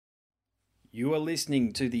You are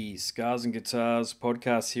listening to the Scars and Guitars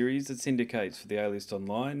podcast series that syndicates for the A-List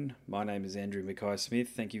Online. My name is Andrew Mackay-Smith.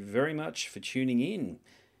 Thank you very much for tuning in.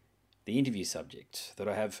 The interview subject that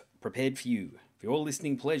I have prepared for you, for your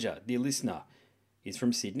listening pleasure, dear listener, is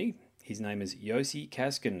from Sydney. His name is Yossi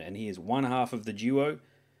Cascun, and he is one half of the duo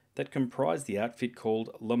that comprise the outfit called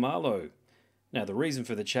Lamalo. Now, the reason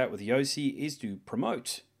for the chat with Yossi is to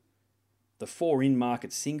promote the 4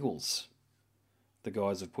 in-market singles the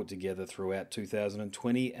guys have put together throughout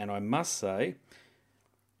 2020, and I must say,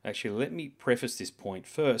 actually let me preface this point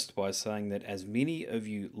first by saying that as many of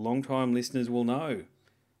you long-time listeners will know,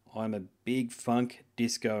 I'm a big funk,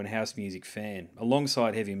 disco and house music fan,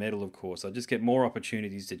 alongside heavy metal of course. I just get more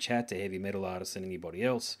opportunities to chat to heavy metal artists than anybody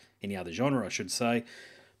else, any other genre I should say,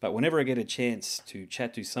 but whenever I get a chance to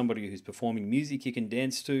chat to somebody who's performing music you can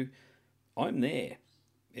dance to, I'm there.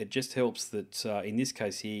 It just helps that in this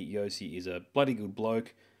case here, Yossi is a bloody good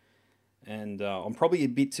bloke, and I'm probably a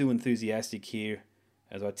bit too enthusiastic here,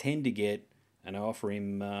 as I tend to get, and I offer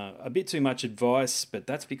him a bit too much advice, but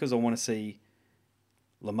that's because I want to see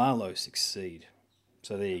Lamalo succeed.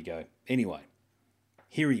 So there you go. Anyway,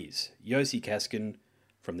 here he is, Yossi Cascun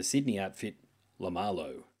from the Sydney outfit,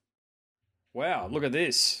 Lamalo. Wow, look at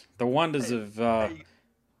this. The wonders of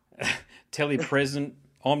telepresent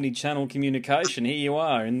omni-channel communication. Here you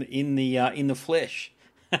are in the flesh.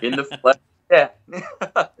 In the flesh, yeah.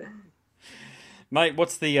 Mate,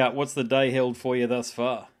 what's the day held for you thus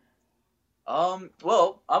far?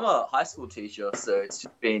 Well, I'm a high school teacher, so it's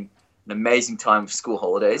just been an amazing time of school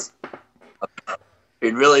holidays. I've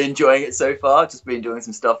been really enjoying it so far. Just been doing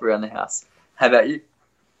some stuff around the house. How about you?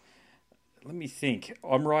 Let me think.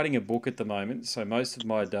 I'm writing a book at the moment, so most of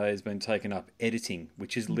my day has been taken up editing,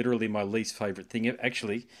 which is literally my least favourite thing.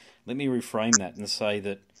 Actually, let me reframe that and say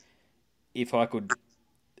that if I could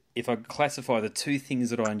classify the 2 things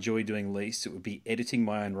that I enjoy doing least, it would be editing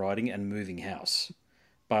my own writing and moving house.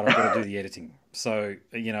 But I've got to do the editing. So,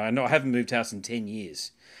 and I haven't moved house in 10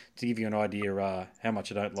 years, to give you an idea how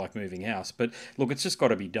much I don't like moving house. But look, it's just got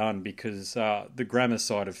to be done because the grammar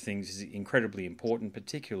side of things is incredibly important,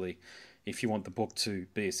 particularly if you want the book to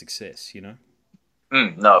be a success,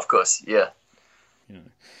 No, of course, yeah.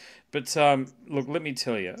 But look, let me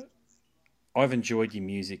tell you, I've enjoyed your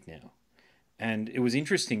music now. And it was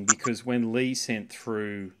interesting because when Lee sent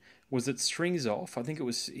through, was it Strings Off? I think it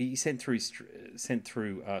was, he sent through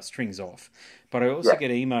Strings Off. But I also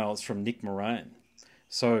get emails from Nick Moran.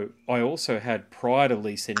 So I also had, prior to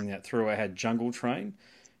Lee sending that through, I had Jungle Train,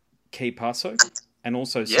 Key Paso, and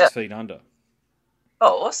also 6 Feet Under.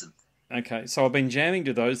 Oh, awesome. Okay, so I've been jamming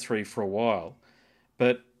to those 3 for a while,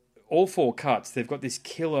 but all 4 cuts, they've got this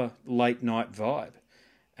killer late night vibe.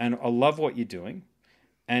 And I love what you're doing.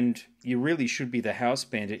 And you really should be the house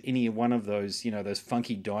band at any one of those, those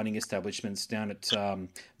funky dining establishments down at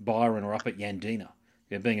Byron or up at Yandina.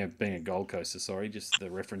 Yeah, being a Gold Coaster, sorry, just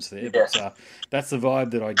the reference there. Yeah. But that's the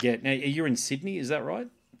vibe that I get. Now, you're in Sydney, is that right?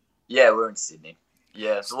 Yeah, we're in Sydney.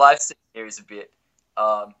 Yeah, the live scene here is a bit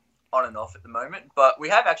on and off at the moment, but we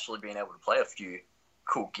have actually been able to play a few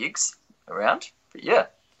cool gigs around. But yeah.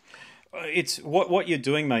 It's what you're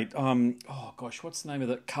doing, mate. Oh gosh, what's the name of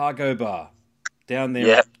the Cargo Bar down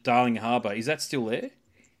there at Darling Harbour? Is that still there?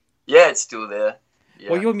 Yeah, it's still there.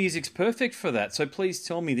 Yeah. Well, your music's perfect for that. So please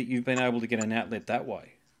tell me that you've been able to get an outlet that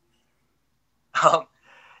way.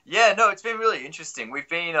 Yeah, no, it's been really interesting. We've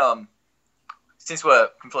been since we're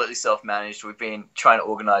completely self-managed, we've been trying to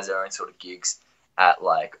organise our own sort of gigs at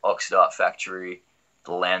like Oxford Art Factory,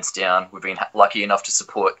 the Lansdowne. We've been lucky enough to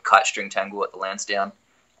support Kite String Tangle at the Lansdowne.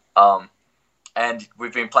 And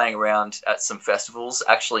we've been playing around at some festivals,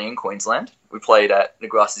 actually in Queensland. We played at The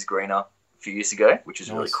Grass is Greener a few years ago, which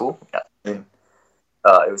was really cool. It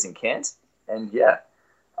was in Cairns. And yeah,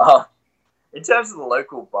 in terms of the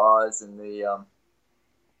local bars and the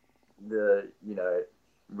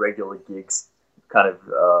regular gigs, kind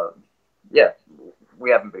of, we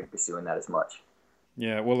haven't been pursuing that as much.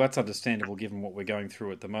 Yeah, well, that's understandable given what we're going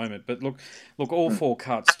through at the moment. But look, all 4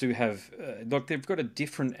 cuts do have, they've got a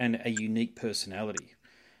different and a unique personality.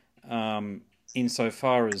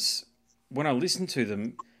 Insofar as when I listen to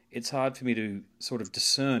them, it's hard for me to sort of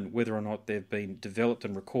discern whether or not they've been developed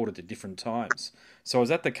and recorded at different times. So is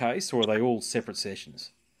that the case, or are they all separate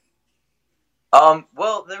sessions?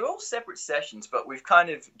 Well, they're all separate sessions, but we've kind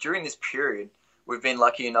of, during this period, we've been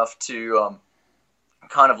lucky enough to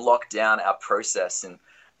kind of lock down our process and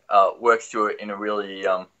work through it in a really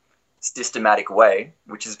systematic way,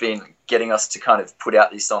 which has been getting us to kind of put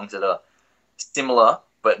out these songs that are similar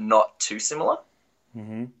but not too similar.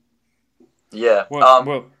 Mm-hmm. Yeah.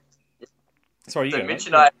 Well, sorry, you so go, Mitch mate.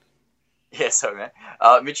 and I, Yeah, sorry,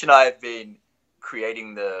 man. Mitch and I have been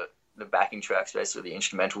creating the backing tracks, basically the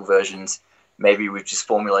instrumental versions. Maybe we've just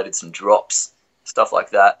formulated some drops, stuff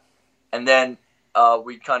like that, and then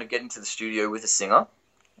we kind of get into the studio with a singer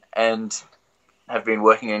and have been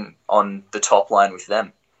working on the top line with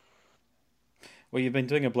them. Well, you've been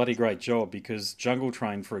doing a bloody great job because Jungle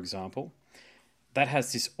Train, for example, that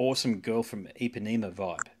has this awesome girl from Ipanema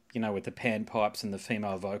vibe, with the panpipes and the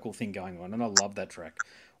female vocal thing going on, and I love that track.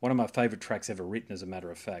 One of my favourite tracks ever written, as a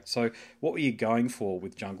matter of fact. So, what were you going for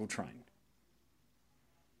with Jungle Train?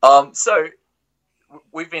 So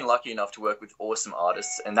we've been lucky enough to work with awesome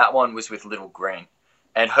artists, and that one was with Little Green.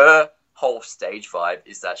 And her whole stage vibe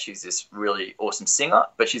is that she's this really awesome singer,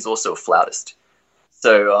 but she's also a flautist.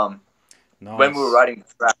 So when we were Nice. writing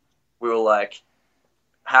the track, we were like,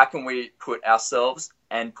 how can we put ourselves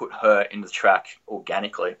and put her in the track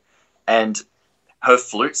organically? And her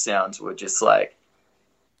flute sounds were just like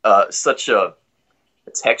such a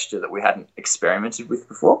texture that we hadn't experimented with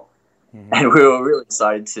before. Mm-hmm. And we were really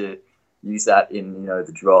excited to use that in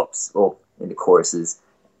the drops or in the choruses.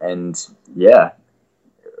 And yeah,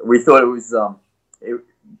 we thought it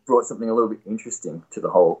brought something a little bit interesting to the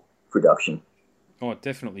whole production. Oh, it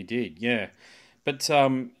definitely did, yeah. But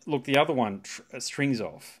look, the other one, Strings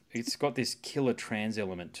Off, it's got this killer trans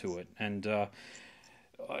element to it. And I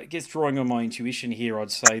guess drawing on my intuition here,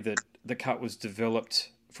 I'd say that the cut was developed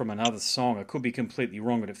from another song. I could be completely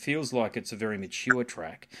wrong, but it feels like it's a very mature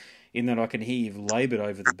track in that I can hear you've laboured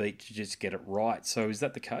over the beat to just get it right. So is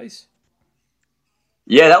that the case?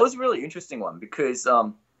 Yeah, that was a really interesting one because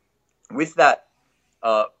with that,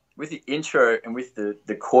 with the intro and with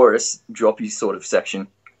the chorus droppy sort of section,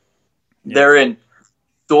 Yeah. they're in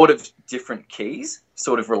sort of different keys,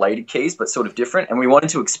 sort of related keys, but sort of different. And we wanted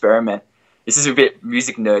to experiment. This is a bit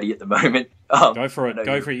music nerdy at the moment. Go for it.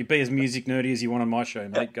 Go for it. You be as music nerdy as you want on my show,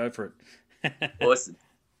 mate. Go for it. Awesome.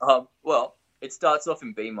 Well, it starts off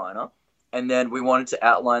in B minor, and then we wanted to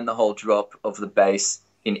outline the whole drop of the bass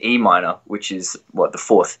in E minor, which is the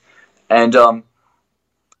fourth. And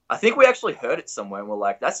I think we actually heard it somewhere, and we're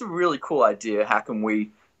like, that's a really cool idea. How can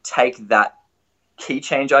we take that key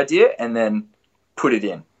change idea and then put it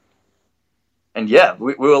in? And yeah,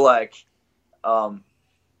 we were like,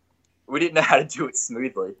 we didn't know how to do it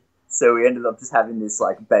smoothly. So we ended up just having this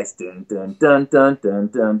like bass dun dun dun dun dun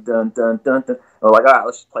dun dun dun dun dun. We're like, all right,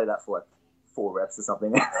 let's just play that for like 4 reps or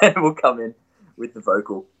something, and we'll come in with the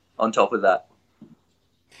vocal on top of that.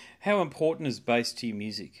 How important is bass to your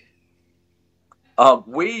music?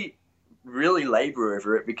 We really labor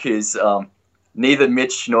over it because neither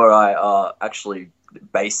Mitch nor I are actually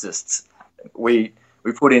bassists. We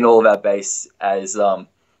put in all of our bass as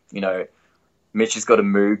Mitch has got a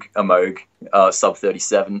Moog sub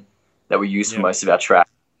 37 that we use for most of our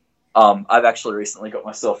tracks. I've actually recently got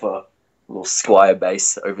myself a little Squire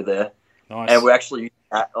bass over there, Nice. and we're actually using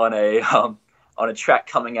that on a track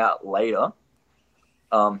coming out later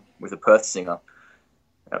with a Perth singer.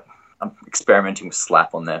 I'm experimenting with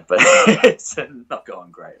slap on there, but it's not going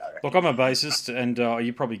great. I reckon. Look, I'm a bassist, and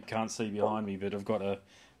you probably can't see behind me, but I've got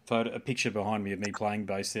a picture behind me of me playing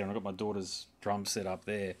bass there, and I've got my daughter's drum set up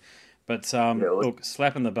there. But look,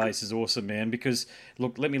 slapping the bass is awesome, man. Because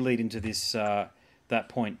look, let me lead into this that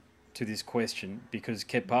point to this question. Because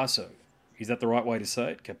Que Paso, is that the right way to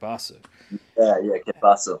say it? Que Paso. Yeah, Que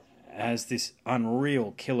Paso has this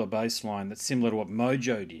unreal killer bass line that's similar to what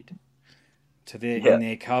Mojo did in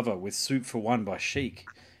their cover with "Soup for One" by Chic.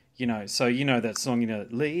 So that song,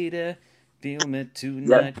 later, feel me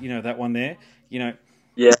tonight. That one there.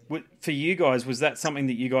 Yeah. For you guys, was that something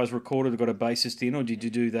that you guys recorded or got a bassist in, or did you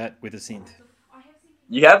do that with a synth?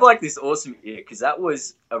 You have like this awesome ear because that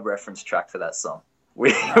was a reference track for that song.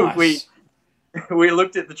 Nice. we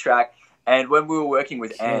looked at the track, and when we were working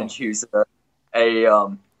with Ange, who's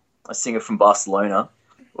a singer from Barcelona,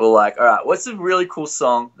 we were like, all right, what's a really cool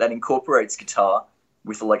song that incorporates guitar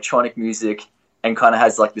with electronic music and kind of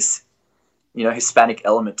has like this, Hispanic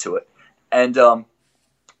element to it? And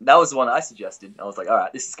that was the one I suggested. I was like, all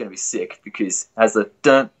right, this is going to be sick because it has the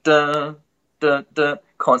dun, dun, dun, dun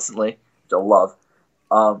constantly, which I love.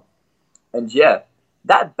 And yeah,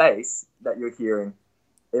 that bass that you're hearing,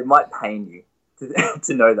 it might pain you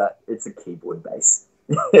to know that it's a keyboard bass.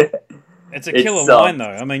 It's a killer line, though.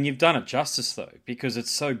 I mean, you've done it justice, though, because it's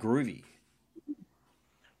so groovy.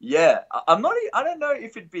 Yeah, I don't know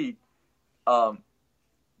if it'd be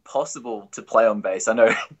possible to play on bass. I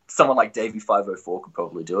know someone like Davey 504 could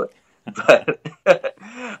probably do it, but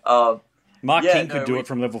Mark King could do it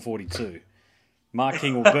from level 42. Mark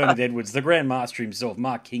King or Bernard Edwards, the Grand Master himself.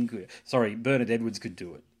 Bernard Edwards could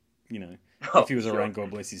do it. If he was around, God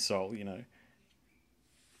bless his soul.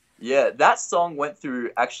 Yeah, that song went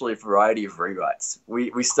through actually a variety of rewrites.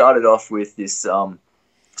 We started off with this sub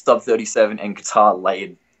 37 and guitar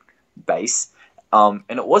layered bass, and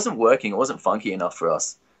it wasn't working. It wasn't funky enough for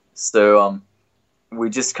us. So we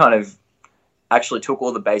just kind of actually took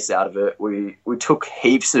all the bass out of it. We took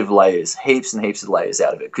heaps and heaps of layers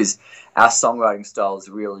out of it because our songwriting style is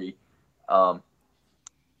really,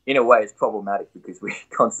 in a way, it's problematic because we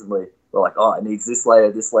constantly we're like, oh, it needs this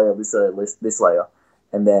layer, this layer, this layer, this layer,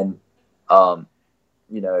 and then,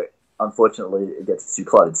 unfortunately, it gets too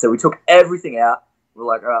cluttered. So we took everything out. We're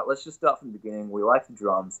like, all right, let's just start from the beginning. We like the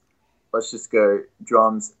drums. Let's just go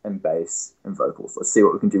drums and bass and vocals. Let's see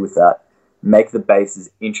what we can do with that. Make the bass as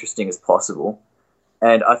interesting as possible.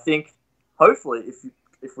 And I think, hopefully,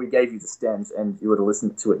 if we gave you the stems and you were to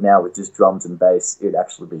listen to it now with just drums and bass, it would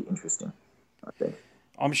actually be interesting, I think.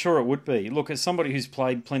 I'm sure it would be. Look, as somebody who's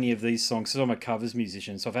played plenty of these songs, because I'm a covers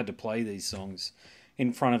musician, so I've had to play these songs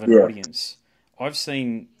in front of an audience. I've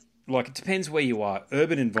seen, it depends where you are.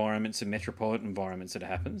 Urban environments and metropolitan environments, it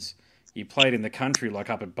happens. You play it in the country, like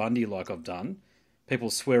up at Bundy, like I've done.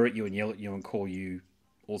 People swear at you and yell at you and call you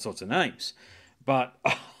all sorts of names. But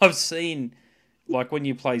I've seen, when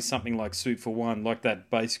you play something like Suit for One, like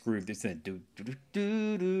that bass groove, this that do do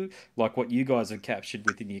do do, like what you guys have captured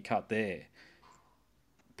within your cut there.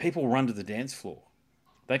 People run to the dance floor.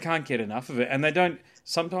 They can't get enough of it. And they don't,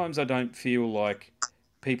 sometimes I don't feel like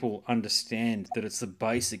people understand that it's the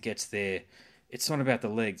bass that gets there. It's not about the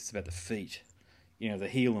legs, it's about the feet. The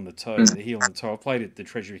heel and the toe, I've played at the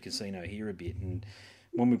Treasury Casino here a bit, and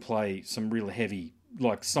when we play some real heavy,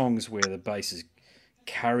 songs where the bass is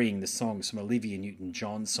carrying the songs, some Olivia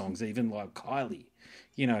Newton-John songs, even like Kylie,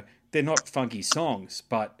 they're not funky songs,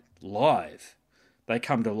 but live, they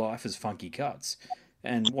come to life as funky cuts.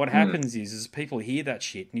 And what happens is people hear that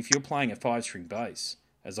shit, and if you're playing a 5-string bass,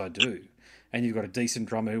 as I do, and you've got a decent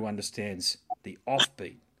drummer who understands the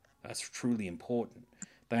offbeat, that's truly important.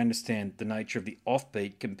 They understand the nature of the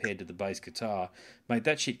offbeat compared to the bass guitar. Mate,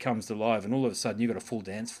 that shit comes to life, and all of a sudden you've got a full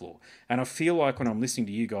dance floor. And I feel like when I'm listening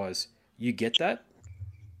to you guys, you get that?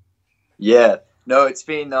 Yeah. No, it's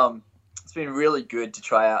been really good to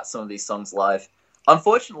try out some of these songs live.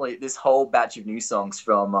 Unfortunately, this whole batch of new songs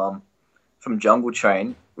from Jungle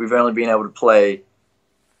Train, we've only been able to play.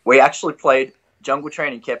 We actually played Jungle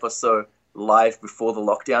Train and Kepa So live before the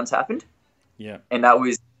lockdowns happened. Yeah. And that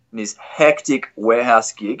was this hectic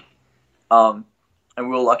warehouse gig. And we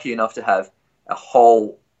were lucky enough to have a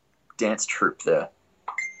whole dance troupe there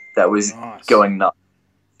that was going nuts.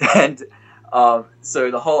 And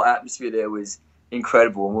so the whole atmosphere there was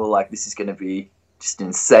incredible. And we were like, this is going to be just an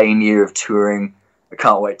insane year of touring. I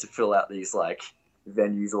can't wait to fill out these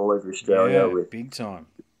venues all over Australia with big time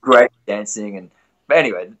great dancing. But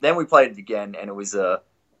anyway, then we played it again, and it was a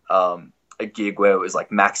gig where it was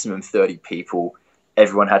maximum 30 people.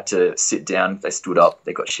 Everyone had to sit down. If they stood up,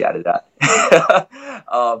 they got shouted at.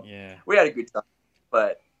 We had a good time,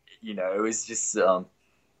 but it was just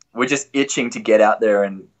we're just itching to get out there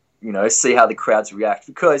and see how the crowds react,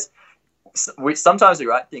 because sometimes we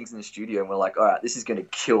write things in the studio and we're like, all right, this is going to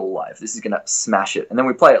kill live. This is going to smash it. And then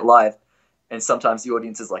we play it live, and sometimes the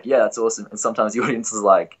audience is like, yeah, that's awesome. And sometimes the audience is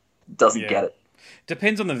like, doesn't get it.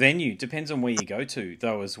 Depends on the venue. Depends on where you go to,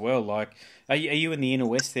 though, as well. Are you in the inner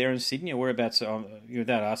west there in Sydney, or whereabouts?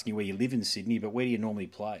 Without asking you where you live in Sydney, but where do you normally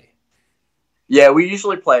play? Yeah, we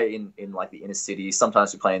usually play in the inner city.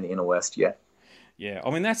 Sometimes we play in the inner west. Yeah. Yeah,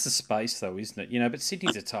 I mean that's the space, though, isn't it? But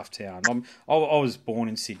Sydney's a tough town. I was born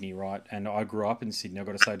in Sydney, right, and I grew up in Sydney. I've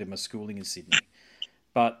got to say, I did my schooling in Sydney.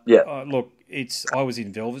 But look, I was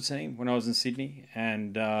in Velveteen when I was in Sydney,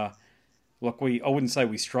 and I wouldn't say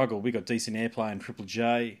we struggled. We got decent airplay and Triple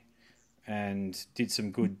J, and did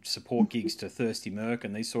some good support gigs to Thirsty Merc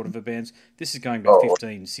and these sort of bands. This is going back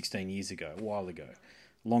 15, 16 years ago, a while ago,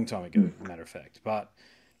 long time ago, as a matter of fact. But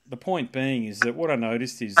the point being is that what I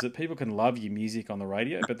noticed is that people can love your music on the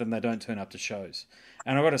radio, but then they don't turn up to shows.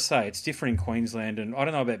 And I've got to say, it's different in Queensland, and I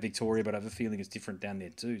don't know about Victoria, but I have a feeling it's different down there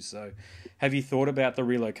too. So have you thought about the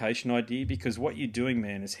relocation idea? Because what you're doing,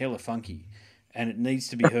 man, is hella funky, and it needs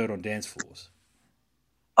to be heard on dance floors.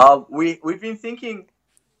 We've been thinking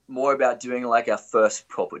more about doing our first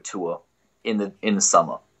proper tour in the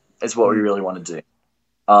summer. Is what we really want to do.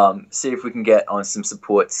 See if we can get on some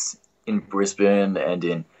supports in Brisbane and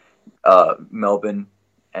in Melbourne,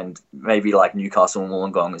 and maybe Newcastle and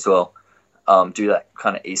Wollongong as well. Do that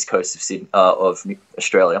kind of east coast of Sydney, of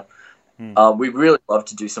Australia. We'd really love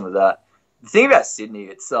to do some of that. The thing about Sydney,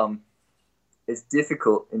 it's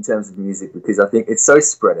difficult in terms of music because I think it's so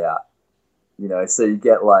spread out. So you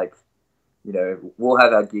get we'll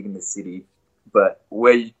have our gig in the city, but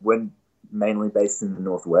when mainly based in the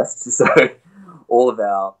northwest, so all of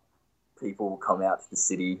our people will come out to the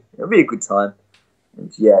city. It'll be a good time.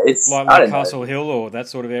 And yeah, it's I Like don't know. Castle Hill or that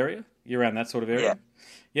sort of area? You're around that sort of Yeah, area?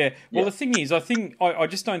 Yeah. Well, yeah. the thing is, I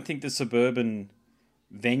just don't think the suburban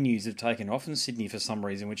venues have taken off in Sydney for some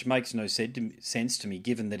reason, which makes no sense to me,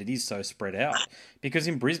 given that it is so spread out. Because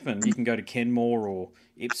in Brisbane, you can go to Kenmore or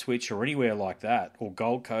Ipswich or anywhere like that, or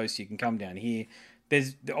Gold Coast. You can come down here.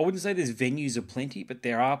 I wouldn't say there's venues aplenty, but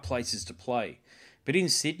there are places to play. But in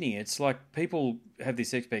Sydney, it's like people have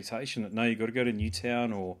this expectation that no, you've got to go to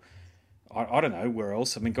Newtown or I don't know where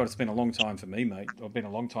else. I mean, God, it's been a long time for me, mate. I've been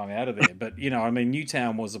a long time out of there. But, I mean,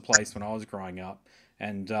 Newtown was a place when I was growing up.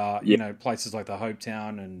 And, Yeah. places like the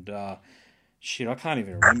Hopetown and, shit, I can't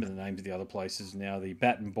even remember the names of the other places now. The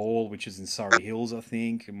Bat and Ball, which is in Surrey Hills, I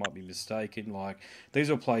think. I might be mistaken. Like, these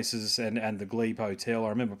are places, and the Glebe Hotel. I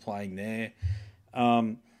remember playing there.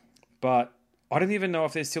 But I don't even know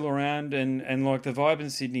if they're still around, and like the vibe in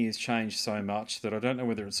Sydney has changed so much that I don't know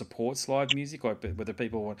whether it supports live music, like whether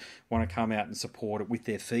people want to come out and support it with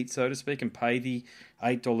their feet, so to speak, and pay the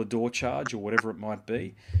 $8 door charge or whatever it might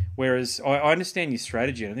be. Whereas I understand your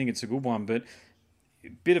strategy, and I think it's a good one, but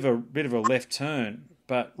bit of a left turn.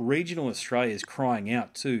 But regional Australia is crying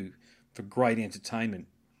out too for great entertainment.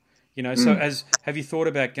 So have you thought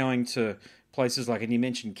about going to places like, and you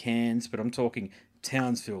mentioned Cairns, but I'm talking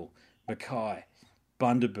Townsville, Mackay,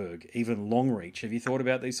 Bundaberg, even Longreach. Have you thought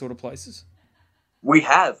about these sort of places? We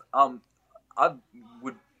have. I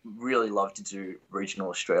would really love to do regional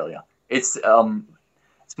Australia. It's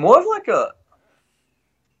more of like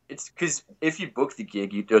it's because if you book the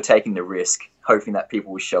gig, you're taking the risk, hoping that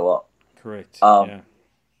people will show up. Correct. Yeah.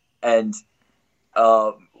 And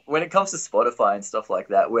when it comes to Spotify and stuff like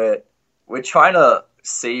that, we're trying to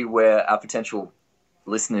see where our potential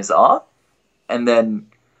listeners are, and then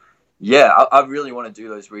I really want to do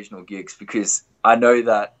those regional gigs because I know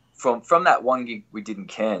that from that one gig we did in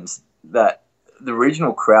Cairns, that the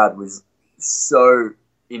regional crowd was so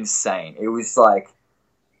insane. It was like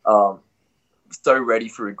so ready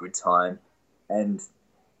for a good time, and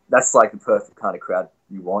that's like the perfect kind of crowd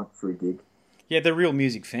you want for a gig. Yeah, they're real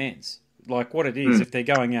music fans. Like what it is, if they're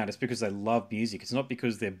going out, it's because they love music. It's not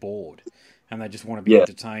because they're bored and they just want to be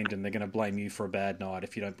entertained, and they're going to blame you for a bad night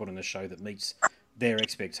if you don't put on a show that meets their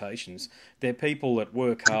expectations. They're people that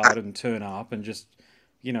work hard and turn up and just,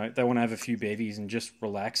 they want to have a few bevies and just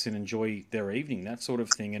relax and enjoy their evening, that sort of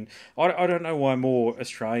thing. And I don't know why more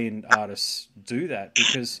Australian artists do that,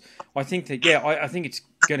 because I think that, I think it's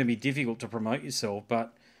going to be difficult to promote yourself,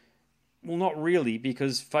 but, well, not really,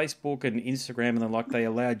 because Facebook and Instagram and the like, they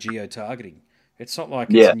allow geo-targeting. It's not like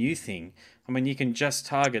it's a new thing. I mean, you can just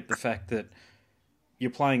target the fact that you're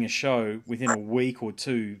playing a show within a week or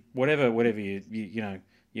two, whatever you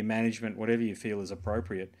your management, whatever you feel is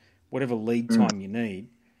appropriate, whatever lead time you need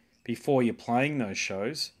before you're playing those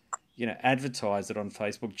shows, advertise it on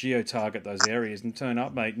Facebook, geo-target those areas and turn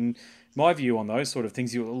up, mate. And my view on those sort of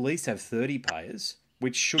things, you'll at least have 30 payers,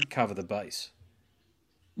 which should cover the base.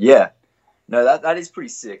 Yeah. No, that is pretty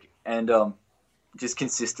sick. And just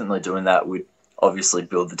consistently doing that would obviously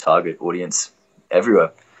build the target audience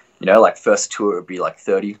everywhere. Like first tour would be like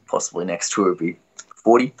 30, possibly next tour would be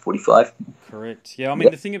 40, 45. Correct. Yeah, I mean,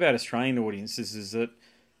 the thing about Australian audiences is that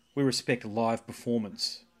we respect live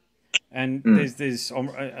performance. And there's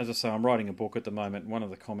as I say, I'm writing a book at the moment. One of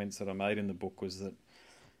the comments that I made in the book was that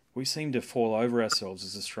we seem to fall over ourselves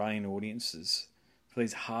as Australian audiences for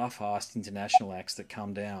these half-assed international acts that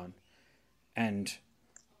come down and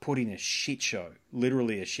put in a shit show,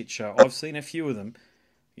 literally a shit show. I've seen a few of them.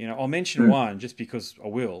 I'll mention one just because I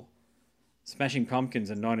will. Smashing Pumpkins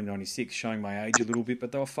in 1996, showing my age a little bit,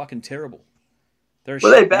 but they were fucking terrible. They're a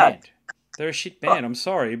shit band. They're a shit band. I'm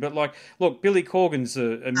sorry, but look, Billy Corgan's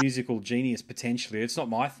a musical genius potentially. It's not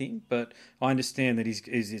my thing, but I understand that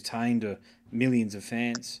he's attained millions of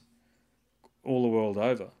fans all the world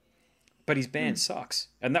over. But his band sucks,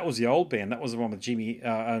 and that was the old band. That was the one with Jimmy.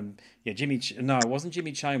 No, it wasn't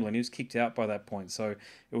Jimmy Chamberlain. He was kicked out by that point. So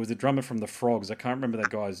it was the drummer from the Frogs. I can't remember that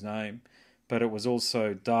guy's name, but it was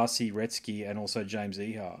also Darcy Retzky and also James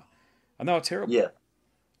Ehar, and they were terrible. Yeah,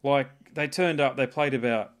 like they turned up. They played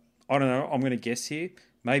about, I don't know, I'm going to guess here,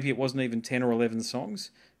 maybe it wasn't even 10 or 11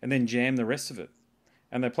 songs, and then jammed the rest of it.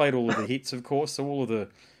 And they played all of the hits, of course, so all of the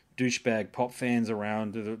douchebag pop fans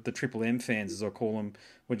around, the Triple M fans, as I call them,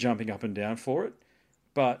 were jumping up and down for it.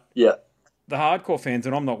 But the hardcore fans,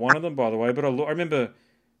 and I'm not one of them, by the way, but I remember,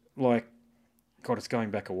 God, it's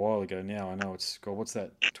going back a while ago now. I know it's, God, what's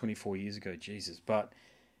that, 24 years ago, Jesus. But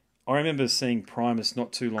I remember seeing Primus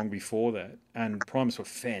not too long before that, and Primus were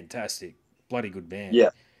fantastic, bloody good band. Yeah.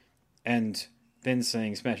 And then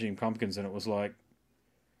seeing Smashing Pumpkins, and it was like,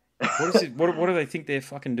 what is it? What do they think they're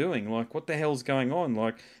fucking doing? Like, what the hell's going on?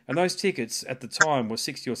 Like, and those tickets at the time were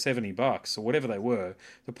 $60 or $70 or whatever they were.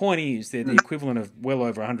 The point is, they're the equivalent of well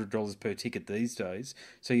over $100 per ticket these days.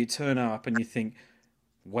 So you turn up and you think,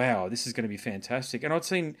 wow, this is going to be fantastic. And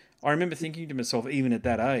I remember thinking to myself, even at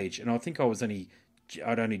that age, and I think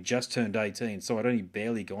I'd only just turned 18, so I'd only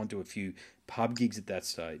barely gone to a few pub gigs at that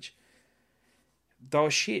stage. They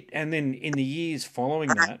were shit. And then in the years following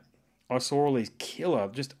that, I saw all these killer,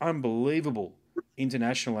 just unbelievable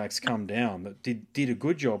international acts come down that did a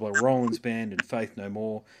good job, like Roland's Band and Faith No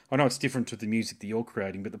More. I know it's different to the music that you're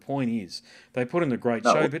creating, but the point is they put in a great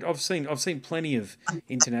show. But I've seen plenty of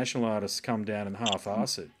international artists come down and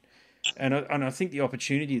half-ass it, and I think the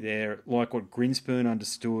opportunity there, like what Grinspoon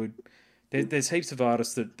understood. There's heaps of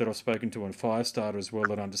artists that I've spoken to on Firestarter as well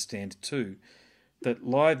that understand it too. That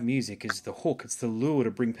live music is the hook, it's the lure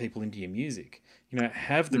to bring people into your music.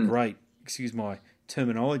 Have the great, excuse my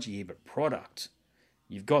terminology here, but product.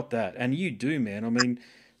 You've got that. And you do, man. I mean,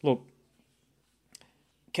 look,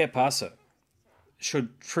 Que Pasa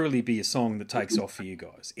should truly be a song that takes off for you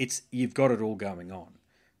guys. You've got it all going on.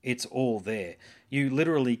 It's all there. You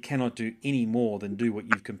literally cannot do any more than do what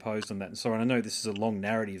you've composed on that. And so I know this is a long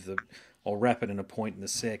narrative that I'll wrap it in a point in a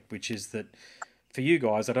sec, which is that for you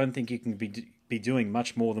guys, I don't think you can be doing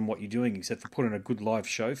much more than what you're doing, except for putting a good live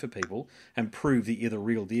show for people and prove that you're the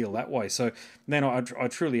real deal that way. So then I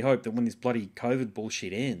truly hope that when this bloody COVID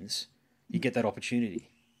bullshit ends, you get that opportunity.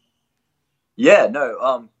 Yeah,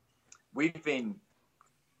 no, we've been,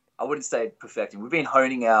 I wouldn't say perfecting, we've been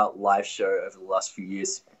honing our live show over the last few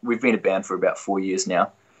years. We've been a band for about 4 years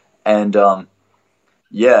now. And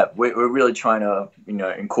yeah, we're really trying to,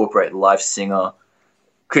 incorporate the live singer,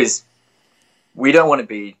 because we don't want to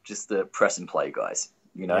be just the press and play guys,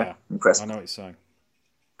 Yeah, press. I know what you're saying.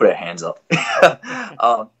 Put our hands up.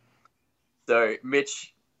 So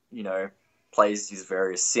Mitch, plays his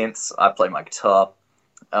various synths. I play my guitar,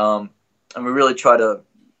 and we really try to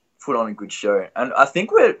put on a good show. And I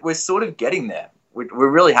think we're sort of getting there. We're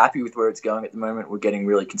really happy with where it's going at the moment. We're getting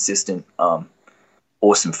really consistent,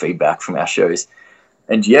 awesome feedback from our shows.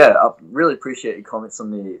 And yeah, I really appreciate your comments on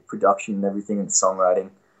the production and everything and the songwriting.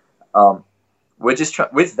 We're just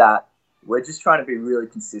we're just trying to be really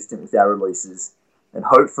consistent with our releases, and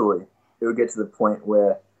hopefully it will get to the point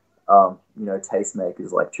where,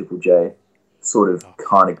 tastemakers like Triple J sort of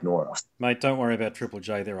can't ignore us. Mate, don't worry about Triple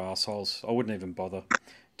J. They're assholes. I wouldn't even bother,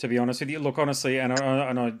 to be honest with you. Look, honestly, and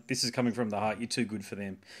I know this is coming from the heart, you're too good for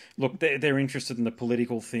them. Look, they're interested in the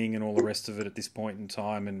political thing and all the rest of it at this point in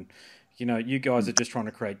time, and, you guys are just trying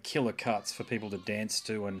to create killer cuts for people to dance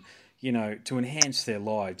to and, to enhance their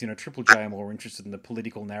lives. Triple J are more interested in the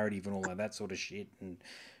political narrative and all that sort of shit. And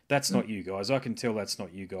that's not you guys. I can tell that's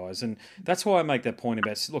not you guys. And that's why I make that point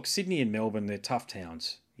about, look, Sydney and Melbourne, they're tough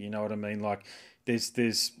towns. You know what I mean? Like, there's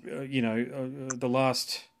the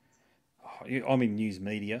last... I'm in news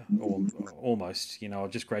media, or almost.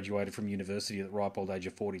 I've just graduated from university at the ripe old age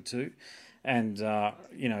of 42. And,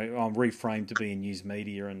 I'm reframed to be in news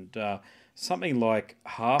media. And something like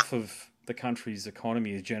half of the country's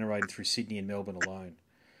economy is generated through Sydney and Melbourne alone.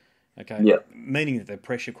 Okay? Yeah. Meaning that they're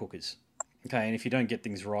pressure cookers. Okay? And if you don't get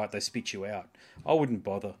things right, they spit you out. I wouldn't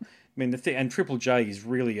bother. I mean, and Triple J is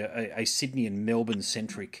really a Sydney and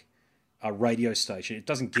Melbourne-centric radio station. It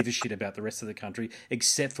doesn't give a shit about the rest of the country,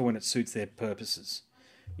 except for when it suits their purposes.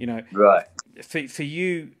 Right. For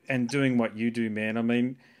you and doing what you do, man, I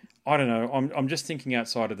mean, I don't know. I'm just thinking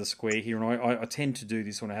outside of the square here, and I tend to do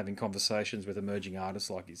this when I'm having conversations with emerging artists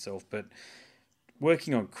like yourself. But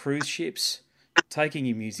working on cruise ships, taking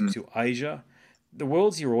your music to Asia, the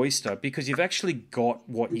world's your oyster, because you've actually got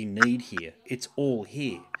what you need here. It's all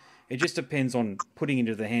here. It just depends on putting it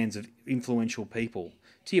into the hands of influential people.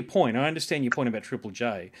 To your point, I understand your point about Triple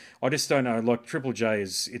J. I just don't know. Like, Triple J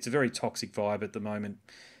it's a very toxic vibe at the moment.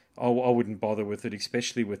 I wouldn't bother with it,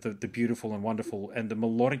 especially with the beautiful and wonderful and the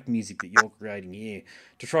melodic music that you're creating here.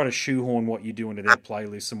 To try to shoehorn what you do into their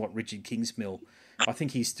playlists and what Richard Kingsmill, I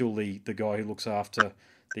think he's still the guy who looks after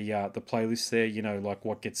the playlists there. Like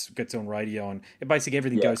what gets on radio, and basically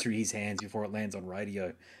everything goes through his hands before it lands on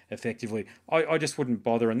radio. Effectively, I just wouldn't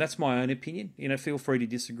bother, and that's my own opinion. Feel free to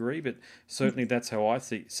disagree, but certainly that's how I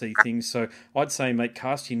see things. So I'd say, mate,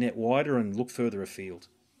 cast your net wider and look further afield.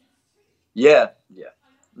 Yeah.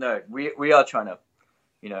 No, we are trying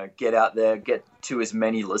to, get out there, get to as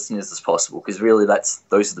many listeners as possible, because really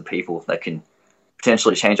those are the people that can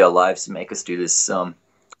potentially change our lives and make us do this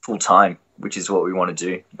full time, which is what we want to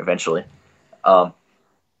do eventually. But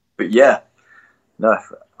yeah, no,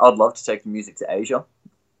 I'd love to take the music to Asia.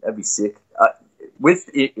 That'd be sick. with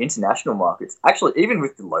international markets, actually, even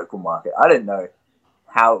with the local market, I don't know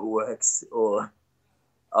how it works. Or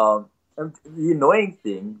and the annoying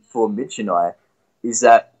thing for Mitch and I is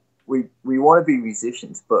that we want to be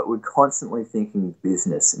musicians, but we're constantly thinking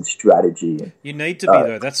business and strategy. And, You need to be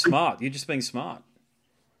though. That's smart. You're just being smart.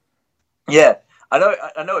 yeah, I know.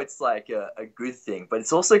 I know it's like a good thing, but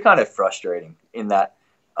it's also kind of frustrating in that,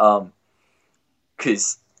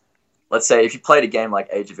 because let's say if you played a game like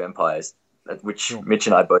Age of Empires, which Sure. Mitch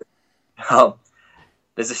and I both, um,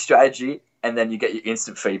 there's a strategy, and then you get your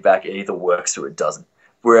instant feedback. It either works or it doesn't.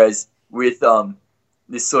 Whereas with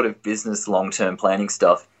this sort of business long term planning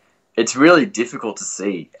stuff, it's really difficult to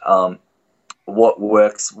see what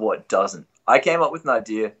works, what doesn't. I came up with an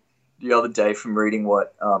idea the other day from reading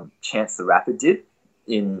what Chance the Rapper did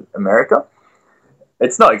in America.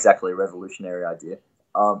 It's not exactly a revolutionary idea.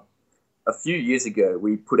 A few years ago,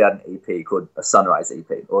 we put out an EP called a Sunrise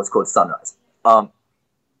EP, or it's called Sunrise.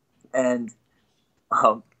 And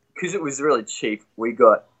because it was really cheap, we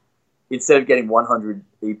got, instead of getting 100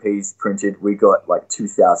 EPs printed, we got like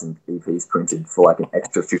 2,000 EPs printed for like an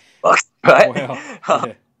extra $50, right? Wow.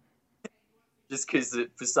 Yeah. Just because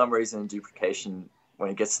for some reason duplication, when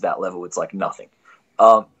it gets to that level, it's like nothing.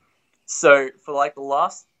 So for like the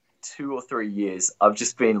last 2 or 3 years, I've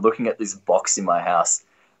just been looking at this box in my house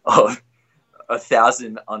of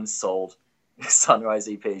 1,000 unsold Sunrise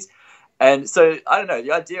EPs. And so, I don't know,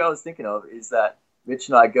 the idea I was thinking of is that Mitch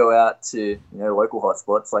and I go out to, local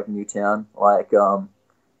hotspots like Newtown, like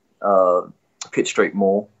Pitt Street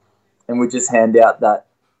Mall, and we just hand out that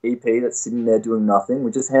EP that's sitting there doing nothing.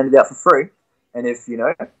 We just hand it out for free. And if,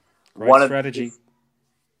 Great strategy.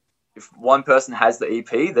 If one person has the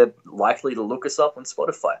EP, they're likely to look us up on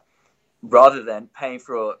Spotify rather than paying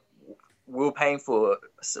for, we were paying for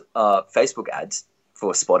Facebook ads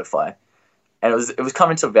for Spotify. And it was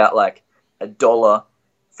coming to about like $1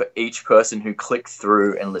 for each person who clicked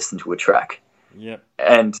through and listened to a track. Yep.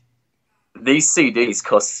 And these CDs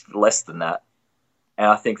cost less than that. And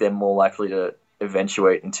I think they're more likely to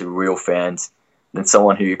eventuate into real fans than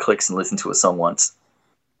someone who clicks and listens to a song once.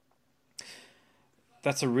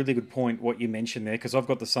 That's a really good point, what you mentioned there, because I've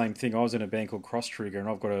got the same thing. I was in a band called Cross Trigger, and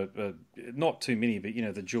I've got a not too many, but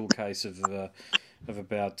the jewel case of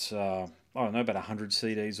about I don't know, about 100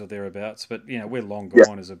 CDs or thereabouts. But we're long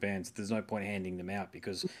gone as a band, so there's no point handing them out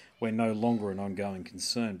because we're no longer an ongoing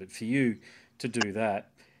concern. But for you to do that,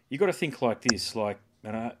 you got to think like this, like,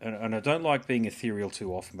 and I don't like being ethereal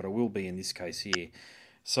too often, but I will be in this case here.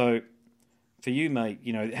 So. For you, mate,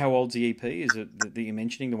 how old's the EP? Is it that you're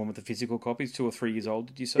mentioning, the one with the physical copies, 2 or 3 years old,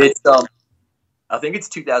 did you say? It's I think it's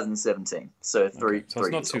 2017, so three. Okay, so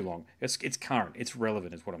it's not too long. It's current, it's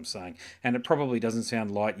relevant, is what I'm saying, and it probably doesn't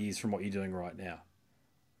sound light years from what you're doing right now.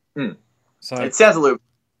 So it sounds a little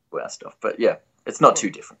worse stuff, but yeah, it's not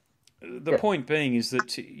too different. The point being is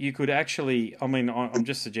that you could actually, I mean, I'm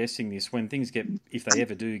just suggesting this, when things if they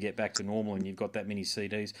ever do get back to normal and you've got that many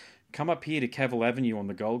CDs, come up here to Cavill Avenue on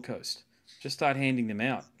the Gold Coast. Just start handing them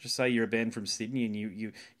out. Just say you're a band from Sydney and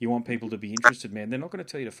you want people to be interested, man. They're not going to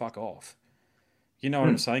tell you to fuck off. You know what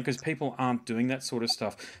I'm saying? Because people aren't doing that sort of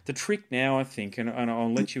stuff. The trick now, I think, and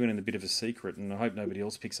I'll let you in a bit of a secret, and I hope nobody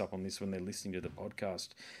else picks up on this when they're listening to the podcast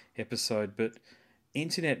episode, but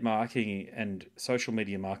internet marketing and social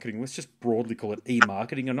media marketing, let's just broadly call it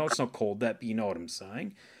e-marketing. I know it's not called that, but you know what I'm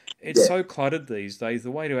saying. It's so cluttered these days.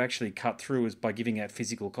 The way to actually cut through is by giving out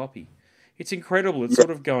physical copy. It's incredible. It's sort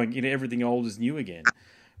of going, everything old is new again.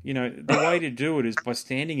 The way to do it is by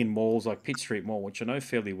standing in malls like Pitt Street Mall, which I know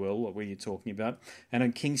fairly well, where you're talking about, and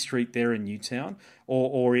on King Street there in Newtown,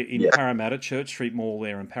 or in Parramatta, Church Street Mall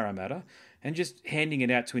there in Parramatta, and just handing it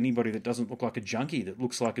out to anybody that doesn't look like a junkie, that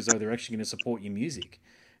looks like as though they're actually going to support your music.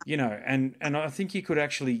 And I think you could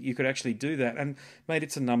actually do that. And mate,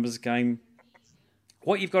 it's a numbers game.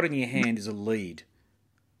 What you've got in your hand is a lead.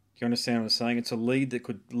 You understand what I'm saying? It's a lead that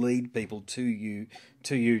could lead people to your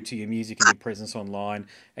music and your presence online,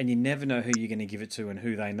 and you never know who you're going to give it to and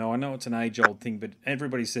who they know. I know it's an age-old thing, but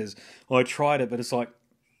everybody says, "Oh, I tried it," but it's like,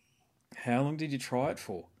 how long did you try it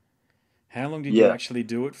for? How long did you actually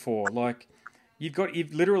do it for? Like,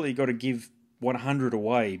 you've literally got to give 100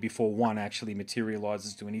 away before one actually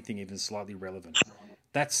materializes to anything even slightly relevant.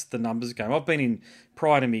 That's the numbers game. I've been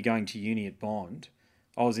prior to me going to uni at Bond,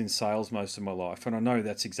 I was in sales most of my life, and I know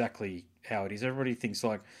that's exactly how it is. Everybody thinks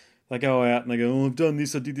like they go out and they go, "Oh, I've done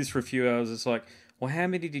this. I did this for a few hours." It's like, well, how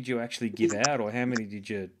many did you actually give out, or how many did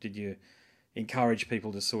you encourage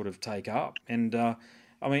people to sort of take up? And I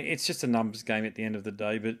mean, it's just a numbers game at the end of the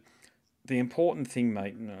day. But the important thing,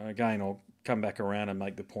 mate, and again, I'll come back around and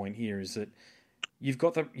make the point here, is that you've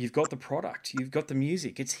got the product, you've got the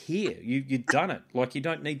music, it's here. You've done it. Like, you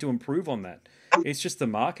don't need to improve on that. It's just the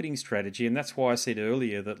marketing strategy, and that's why I said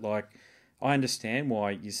earlier that, like, I understand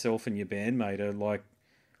why yourself and your bandmate are like,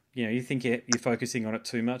 you think you're focusing on it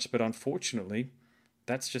too much, but unfortunately,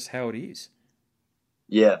 that's just how it is.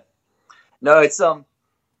 Yeah. No, it's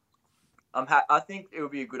I think it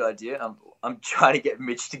would be a good idea. I'm trying to get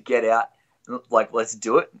Mitch to get out. Like, let's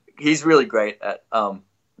do it. He's really great at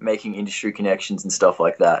making industry connections and stuff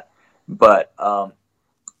like that. But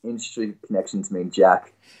industry connections mean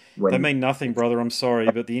jack. They mean nothing, brother. I'm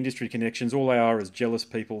sorry, but the industry connections, all they are is jealous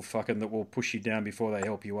people fucking that will push you down before they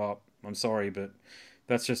help you up. I'm sorry, but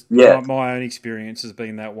that's just my own experience has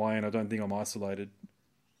been that way, and I don't think I'm isolated.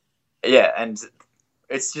 Yeah, and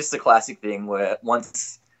it's just a classic thing where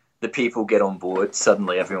once the people get on board,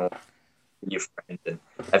 suddenly everyone wants to be your friend and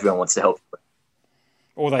everyone wants to help you.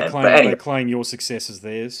 Or they claim your success as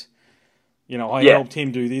theirs. I helped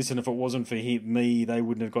him do this, and if it wasn't for me, they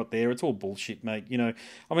wouldn't have got there. It's all bullshit, mate. I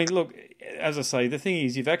mean, look, as I say, the thing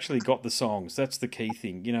is, you've actually got the songs. That's the key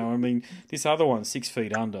thing. I mean, this other one, 6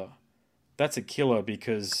 Feet Under, that's a killer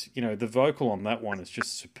because, the vocal on that one is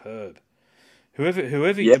just superb. Whoever,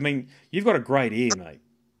 I mean, you've got a great ear, mate.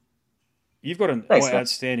 You've got an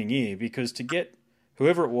outstanding ear, because to get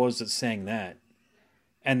whoever it was that sang that,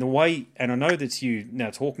 and the way, and I know that's you now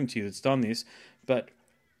talking to you that's done this, but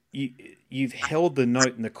you've held the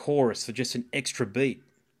note in the chorus for just an extra beat,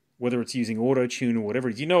 whether it's using auto-tune or whatever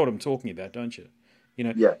it is. You know what I'm talking about, don't you?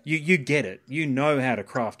 You get it. You know how to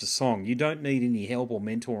craft a song. You don't need any help or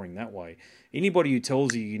mentoring that way. Anybody who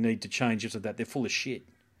tells you need to change it to that, they're full of shit.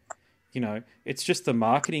 It's just the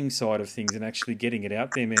marketing side of things and actually getting it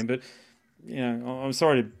out there, man. But, I'm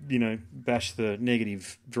sorry to, bash the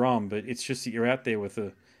negative drum, but it's just that you're out there with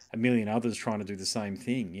a million others trying to do the same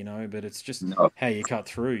thing, but it's just how you cut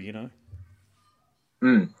through,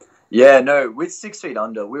 Yeah, no, with 6 Feet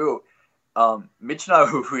Under, we were, Mitch and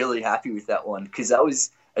I were really happy with that one, because that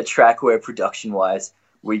was a track where production-wise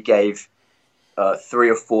we gave 3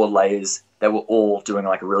 or 4 layers that were all doing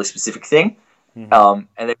like a really specific thing, and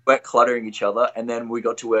they weren't cluttering each other, and then we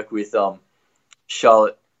got to work with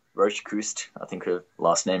Charlotte Rochecouste, I think her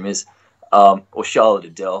last name is, or Charlotte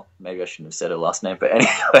Adele. Maybe I shouldn't have said her last name, but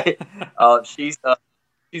anyway, she's a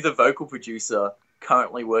vocal producer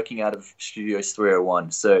currently working out of Studios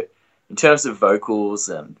 301. So in terms of vocals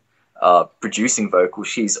and producing vocals,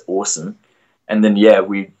 she's awesome. And then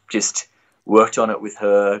we just worked on it with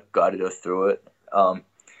her, guided her through it.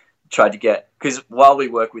 Tried to get, because while we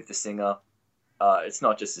work with the singer, it's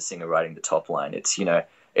not just the singer writing the top line. It's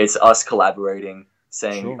it's us collaborating,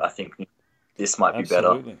 saying, sure, I think this might be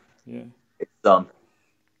better. Yeah. It's,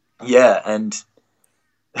 and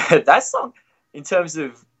that song, in terms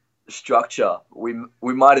of structure, we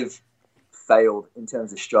might have failed in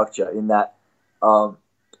terms of structure, in that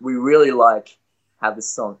we really like how the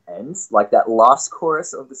song ends. Like, that last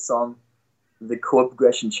chorus of the song, the chord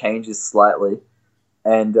progression changes slightly,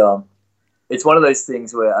 and it's one of those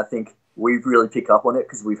things where I think we really pick up on it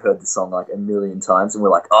because we've heard the song like a million times, and we're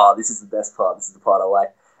like, oh, this is the best part, this is the part I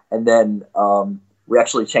like. And then we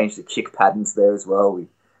actually changed the kick patterns there as well.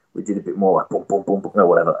 We did a bit more like boom, boom, boom, boom, or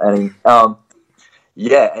whatever. And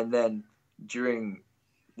and then during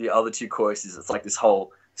the other 2 choruses, it's like this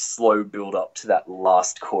whole slow build up to that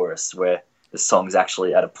last chorus where the song's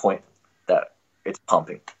actually at a point that it's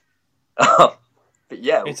pumping. But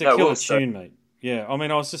yeah, it's a killer tune, mate. Yeah, I mean,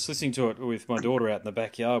 I was just listening to it with my daughter out in the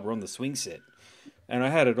backyard. We're on the swing set, and I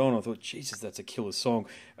had it on. I thought, Jesus, that's a killer song.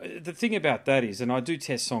 The thing about that is, and I do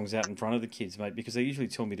test songs out in front of the kids, mate, because they usually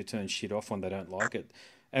tell me to turn shit off when they don't like it.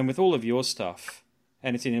 And with all of your stuff,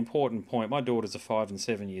 and it's an important point, my daughters are 5 and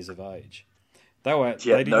 7 years of age. They were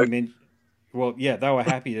happy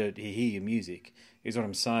to hear your music, is what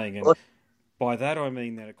I'm saying. And by that I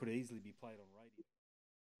mean that it could easily be played on radio.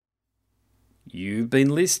 You've been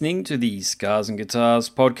listening to the Scars and Guitars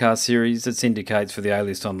podcast series that syndicates for the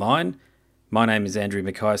A-List Online. My name is Andrew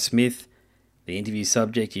Mackay-Smith. The interview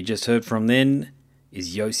subject you just heard from then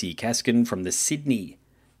is Yossi Cascun from the Sydney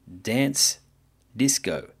dance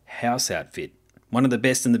disco house outfit. One of the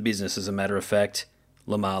best in the business, as a matter of fact,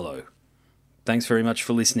 Lamalo. Thanks very much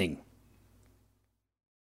for listening.